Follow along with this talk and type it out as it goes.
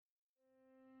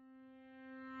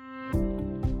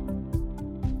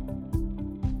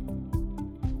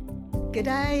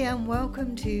G'day and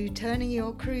welcome to Turning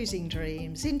Your Cruising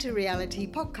Dreams into Reality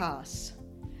podcasts.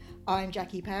 I'm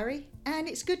Jackie Parry and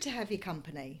it's good to have your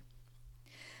company.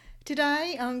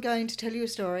 Today I'm going to tell you a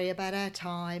story about our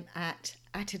time at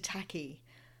Aitutaki,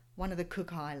 one of the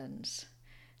Cook Islands.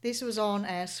 This was on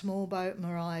our small boat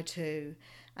Maria 2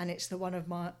 and it's one of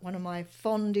my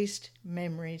fondest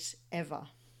memories ever.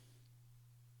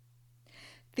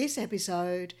 This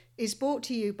episode is brought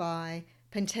to you by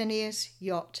Penteneus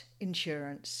Yacht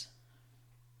Insurance.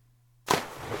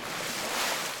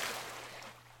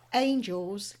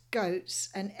 Angels, Goats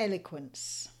and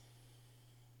Eloquence.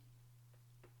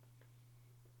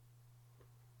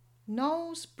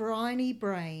 Noel's briny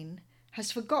brain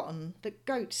has forgotten that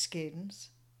goat skins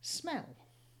smell.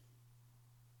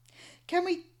 Can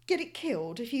we get it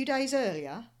killed a few days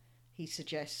earlier? He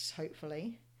suggests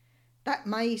hopefully. That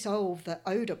may solve the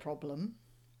odour problem.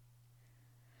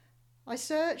 I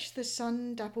search the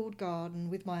sun-dappled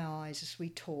garden with my eyes as we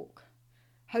talk,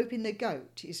 hoping the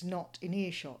goat is not in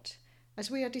earshot as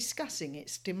we are discussing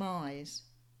its demise.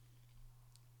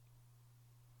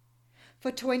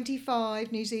 For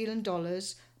 25 New Zealand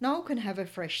dollars, Noel can have a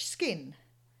fresh skin.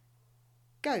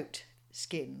 Goat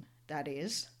skin, that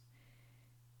is.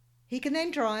 He can then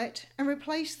dry it and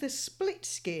replace the split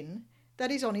skin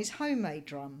that is on his homemade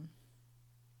drum.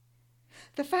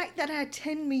 The fact that our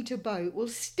 10-metre boat will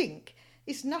stink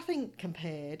is nothing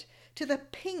compared to the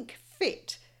pink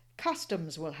fit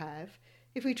customs will have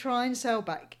if we try and sail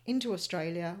back into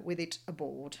Australia with it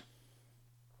aboard.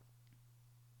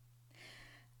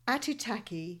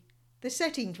 Aitutaki, the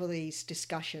setting for these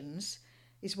discussions,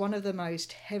 is one of the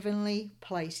most heavenly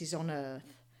places on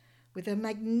earth, with a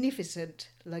magnificent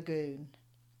lagoon.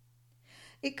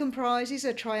 It comprises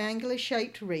a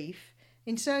triangular-shaped reef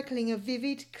encircling a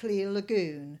vivid, clear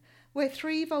lagoon where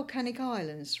 3 volcanic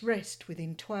islands rest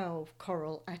within 12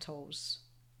 coral atolls.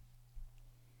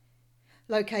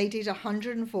 Located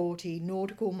 140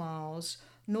 nautical miles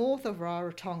north of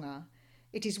Rarotonga,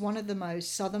 it is one of the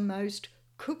most southernmost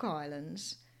Cook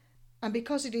Islands, and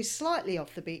because it is slightly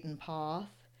off the beaten path,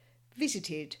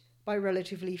 visited by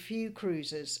relatively few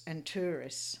cruisers and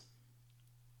tourists.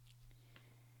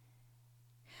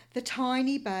 The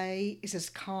tiny bay is as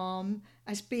calm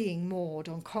as being moored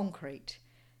on concrete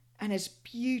and as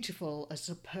beautiful as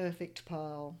a perfect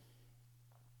pearl.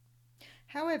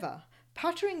 However,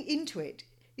 puttering into it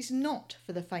is not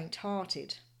for the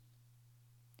faint-hearted.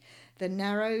 The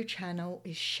narrow channel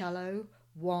is shallow,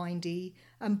 windy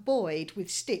and buoyed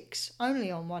with sticks only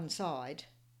on one side.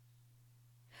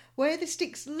 Where the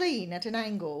sticks lean at an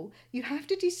angle, you have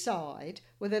to decide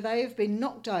whether they have been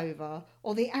knocked over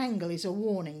or the angle is a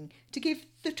warning to give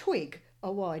the twig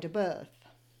a wider berth.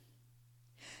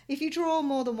 If you draw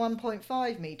more than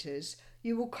 1.5 metres,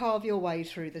 you will carve your way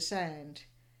through the sand.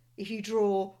 If you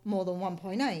draw more than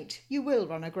 1.8, you will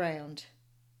run aground.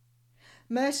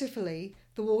 Mercifully,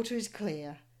 the water is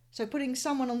clear, so putting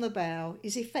someone on the bow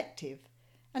is effective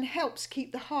and helps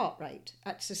keep the heart rate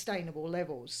at sustainable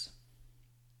levels.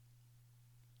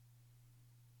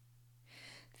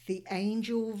 The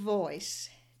angel voice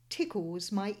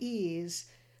tickles my ears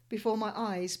before my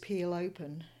eyes peel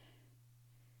open.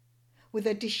 With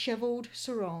a dishevelled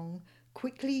sarong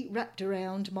quickly wrapped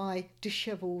around my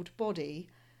dishevelled body,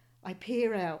 I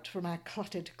peer out from our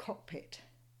cluttered cockpit.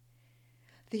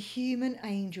 The human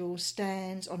angel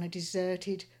stands on a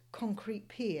deserted concrete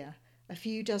pier a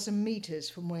few dozen metres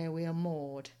from where we are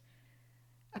moored,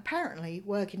 apparently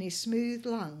working his smooth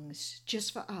lungs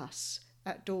just for us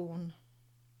at dawn.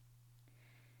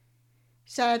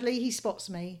 Sadly, he spots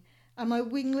me, and my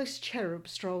wingless cherub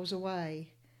strolls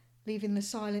away, leaving the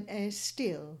silent air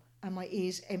still and my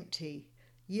ears empty,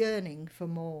 yearning for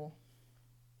more.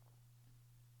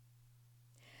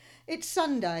 It's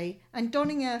Sunday, and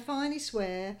donning our finest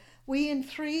wear, we and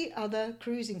 3 other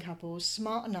cruising couples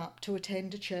smarten up to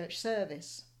attend a church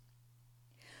service.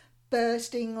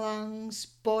 Bursting lungs,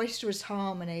 boisterous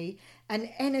harmony, and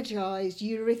energised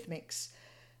eurythmics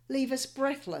leave us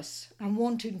breathless and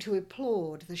wanting to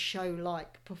applaud the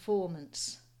show-like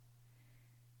performance.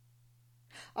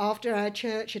 After our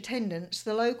church attendance,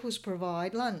 the locals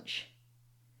provide lunch.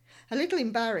 A little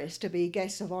embarrassed to be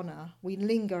guests of honour, we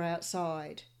linger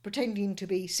outside, pretending to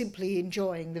be simply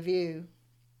enjoying the view.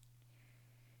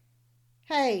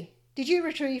 "Hey, did you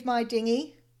retrieve my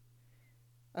dinghy?"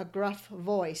 A gruff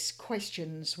voice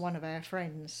questions one of our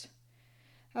friends.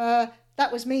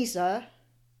 That was me, sir."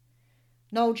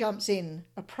 Noel jumps in,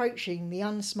 approaching the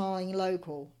unsmiling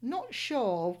local, not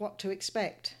sure of what to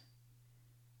expect.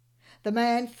 The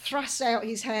man thrusts out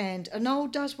his hand and Noel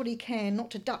does what he can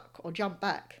not to duck or jump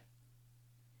back.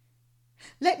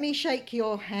 "Let me shake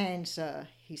your hand, sir,"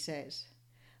 he says.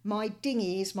 "My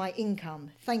dinghy is my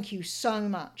income. Thank you so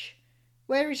much.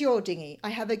 Where is your dinghy? I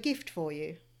have a gift for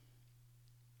you."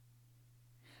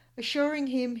 Assuring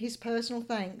him his personal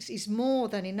thanks is more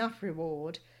than enough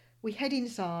reward, we head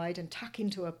inside and tuck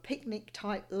into a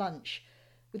picnic-type lunch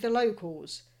with the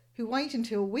locals, who wait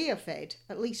until we are fed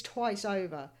at least twice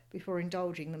over before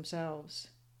indulging themselves.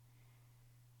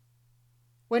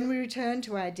 When we return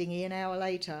to our dinghy an hour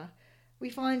later, we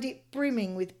find it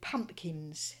brimming with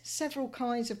pumpkins, several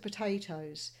kinds of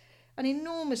potatoes, and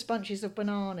enormous bunches of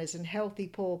bananas and healthy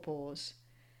pawpaws.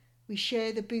 We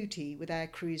share the booty with our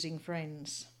cruising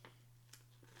friends.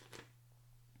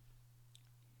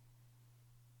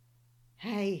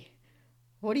 "Hey,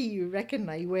 what do you reckon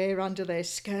they wear under their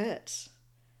skirts?"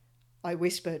 I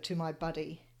whisper to my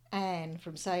buddy, Anne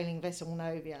from Sailing Vessel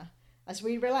Novia, as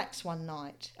we relax one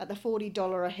night at the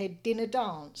 $40 a head dinner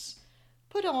dance,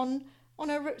 put on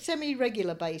a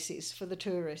semi-regular basis for the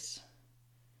tourists.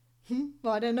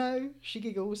 "I don't know," she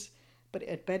giggles, "but it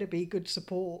had better be good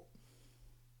support."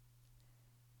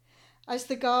 As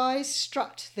the guys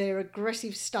strut their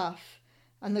aggressive stuff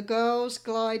and the girls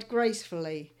glide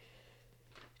gracefully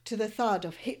to the thud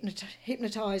of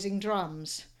hypnotising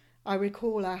drums, I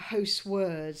recall our host's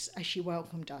words as she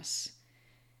welcomed us.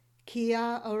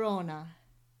 "Kia orana."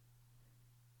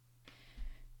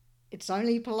 "It's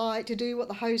only polite to do what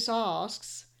the host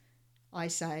asks," I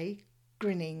say,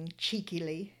 grinning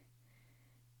cheekily.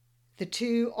 The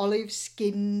two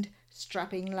olive-skinned,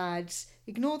 strapping lads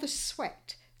ignore the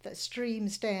sweat that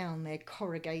streams down their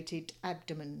corrugated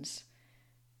abdomens,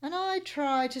 and I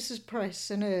try to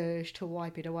suppress an urge to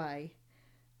wipe it away,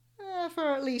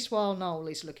 for at least while Noel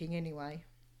is looking anyway.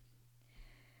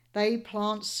 They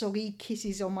plant soggy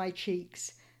kisses on my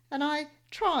cheeks, and I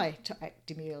try to act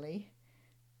demurely.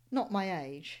 Not my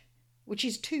age, which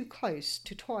is too close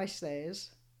to twice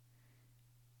theirs.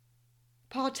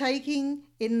 Partaking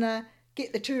in the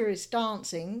get the tourists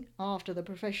dancing after the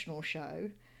professional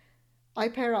show, I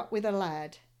pair up with a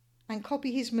lad and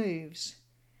copy his moves,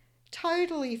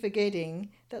 totally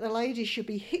forgetting that the ladies should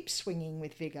be hip-swinging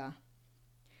with vigour.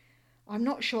 I'm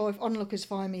not sure if onlookers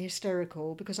find me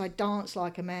hysterical because I dance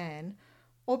like a man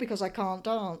or because I can't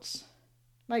dance.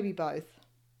 Maybe both.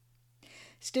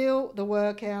 Still, the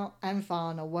workout and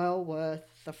fun are well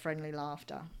worth the friendly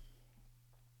laughter.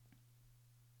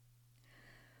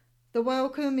 The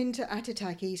welcome into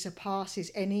Aitutaki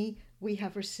surpasses any we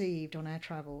have received on our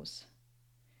travels.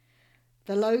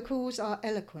 The locals are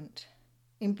eloquent,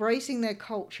 embracing their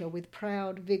culture with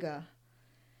proud vigour.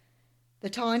 The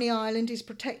tiny island is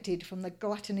protected from the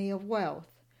gluttony of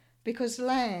wealth because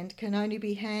land can only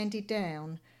be handed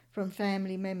down from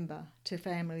family member to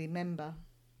family member.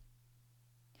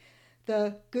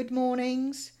 The good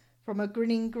mornings from a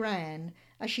grinning gran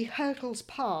as she hurtles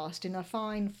past in a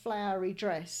fine flowery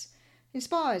dress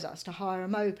inspires us to hire a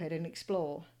moped and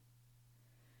explore.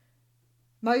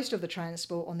 Most of the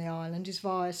transport on the island is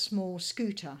via small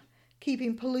scooter,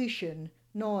 keeping pollution,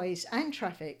 noise and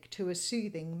traffic to a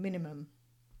soothing minimum.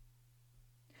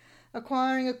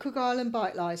 Acquiring a Cook Island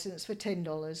bike licence for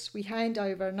 $10, we hand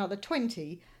over another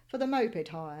 $20 for the moped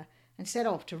hire and set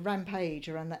off to rampage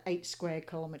around the 8 square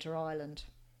kilometre island.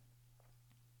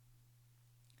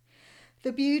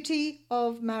 The beauty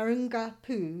of Marunga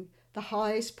Poo, the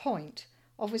highest point,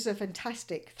 offers a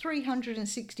fantastic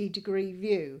 360-degree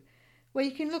view where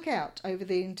you can look out over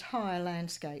the entire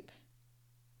landscape.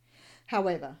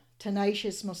 However,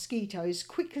 tenacious mosquitoes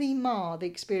quickly mar the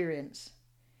experience.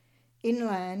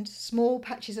 Inland, small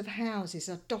patches of houses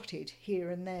are dotted here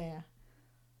and there.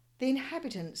 The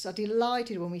inhabitants are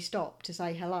delighted when we stop to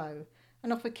say hello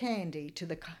and offer candy to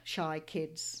the shy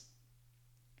kids.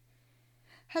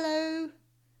 "Hello."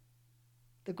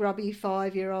 The grubby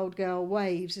 5-year-old girl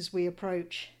waves as we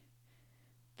approach.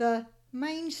 The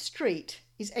main street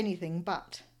is anything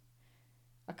but.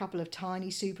 A couple of tiny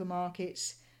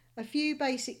supermarkets, a few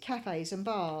basic cafes and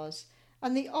bars,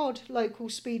 and the odd local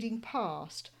speeding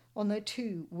past on their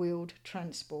 2-wheeled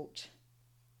transport.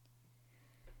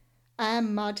 Our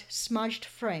mud-smudged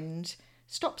friend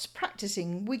stops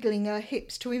practising wiggling her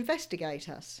hips to investigate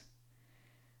us.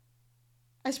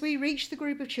 As we reach the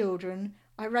group of children,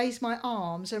 I raise my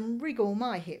arms and wriggle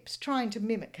my hips, trying to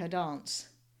mimic her dance.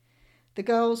 The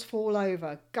girls fall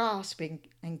over, gasping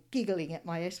and giggling at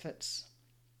my efforts.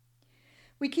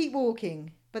 We keep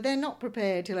walking, but they're not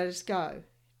prepared to let us go.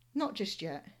 Not just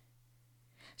yet.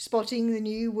 Spotting the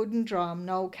new wooden drum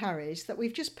Noel carries that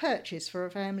we've just purchased for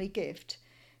a family gift,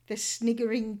 the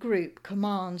sniggering group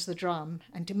commands the drum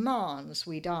and demands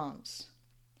we dance.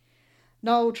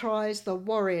 Noel tries the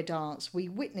warrior dance we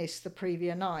witnessed the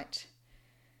previous night,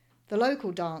 The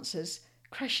local dancers,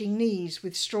 crashing knees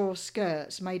with straw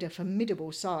skirts, made a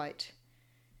formidable sight.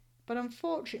 But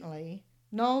unfortunately,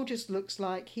 Noel just looks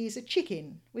like he's a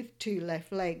chicken with 2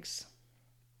 left legs.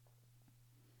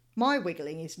 My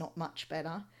wiggling is not much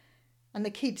better, and the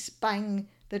kids bang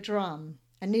the drum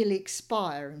and nearly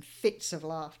expire in fits of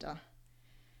laughter.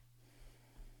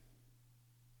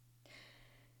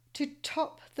 To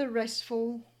top the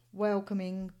restful,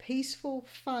 welcoming, peaceful,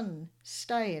 fun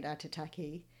stay at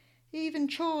Aitutaki, even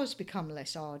chores become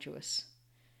less arduous.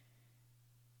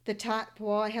 The tap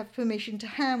where I have permission to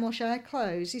hand wash our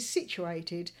clothes is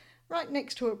situated right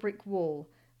next to a brick wall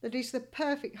that is the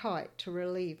perfect height to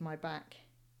relieve my back.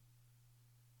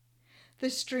 The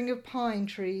string of pine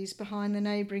trees behind the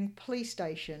neighbouring police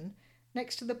station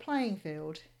next to the playing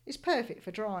field is perfect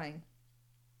for drying.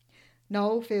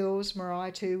 Noel fills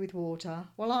Mariah too with water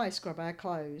while I scrub our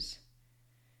clothes.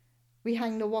 We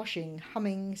hang the washing,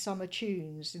 humming summer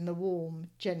tunes in the warm,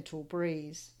 gentle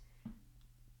breeze.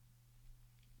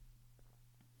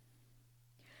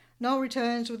 Noel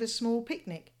returns with a small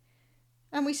picnic,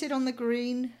 and we sit on the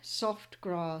green, soft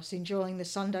grass enjoying the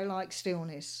Sunday-like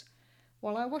stillness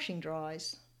while our washing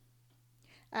dries.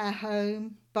 Our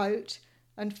home, boat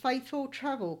and faithful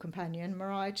travel companion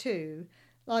Mariah too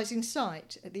lies in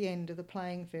sight at the end of the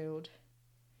playing field.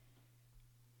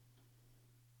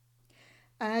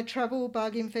 Our travel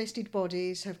bug-infested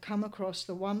bodies have come across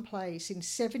the one place in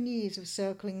 7 years of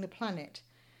circling the planet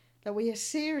that we are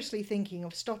seriously thinking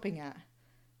of stopping at,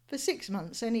 for 6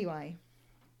 months anyway.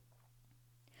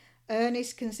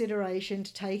 Earnest consideration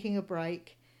to taking a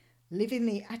break, living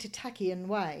the Aitutakian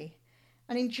way,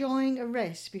 and enjoying a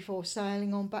rest before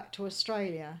sailing on back to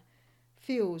Australia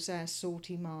fuels our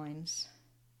salty minds.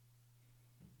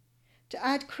 To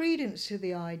add credence to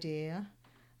the idea,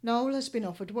 Noel has been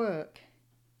offered work.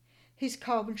 His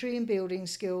carpentry and building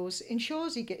skills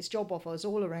ensures he gets job offers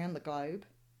all around the globe.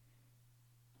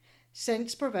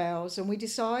 Sense prevails, and we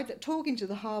decide that talking to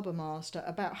the harbour master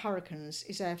about hurricanes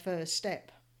is our first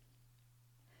step.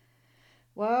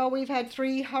 Well, we've had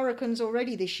 3 hurricanes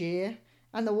already this year,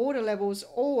 and the water levels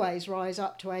always rise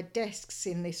up to our desks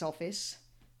in this office,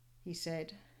 he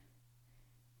said.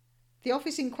 The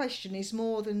office in question is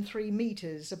more than 3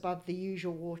 metres above the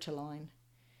usual waterline.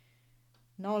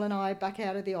 Noel and I back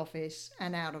out of the office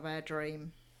and out of our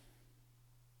dream.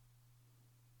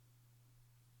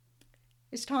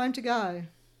 It's time to go.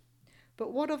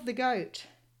 But what of the goat?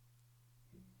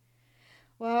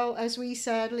 Well, as we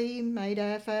sadly made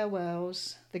our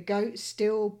farewells, the goat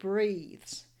still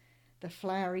breathes the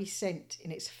flowery scent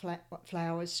in its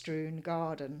flower-strewn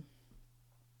garden.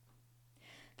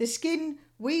 The skin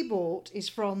we bought is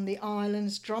from the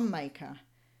island's drum maker,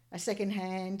 a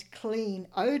second-hand, clean,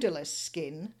 odourless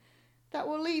skin that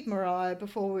will leave Mariah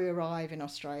before we arrive in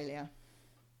Australia.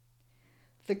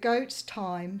 The goat's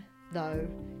time, though,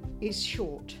 is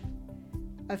short.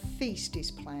 A feast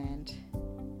is planned.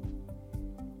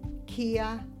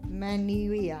 Kia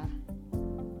manuia.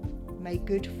 May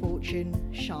good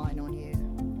fortune shine on you.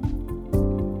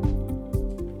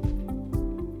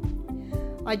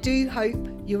 I do hope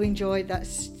you enjoyed that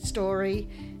story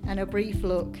and a brief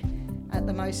look at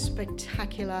the most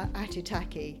spectacular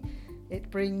Aitutaki.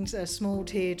 It brings a small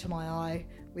tear to my eye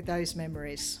with those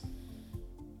memories.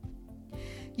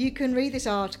 You can read this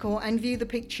article and view the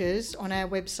pictures on our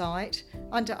website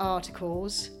under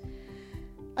articles.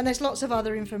 And there's lots of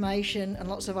other information and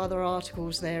lots of other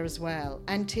articles there as well,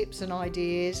 and tips and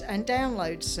ideas and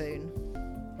downloads soon.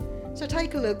 So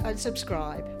take a look and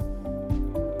subscribe.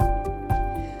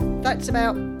 That's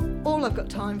about all I've got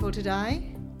time for today.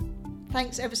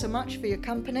 Thanks ever so much for your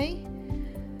company,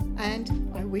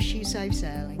 and I wish you safe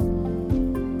sailing.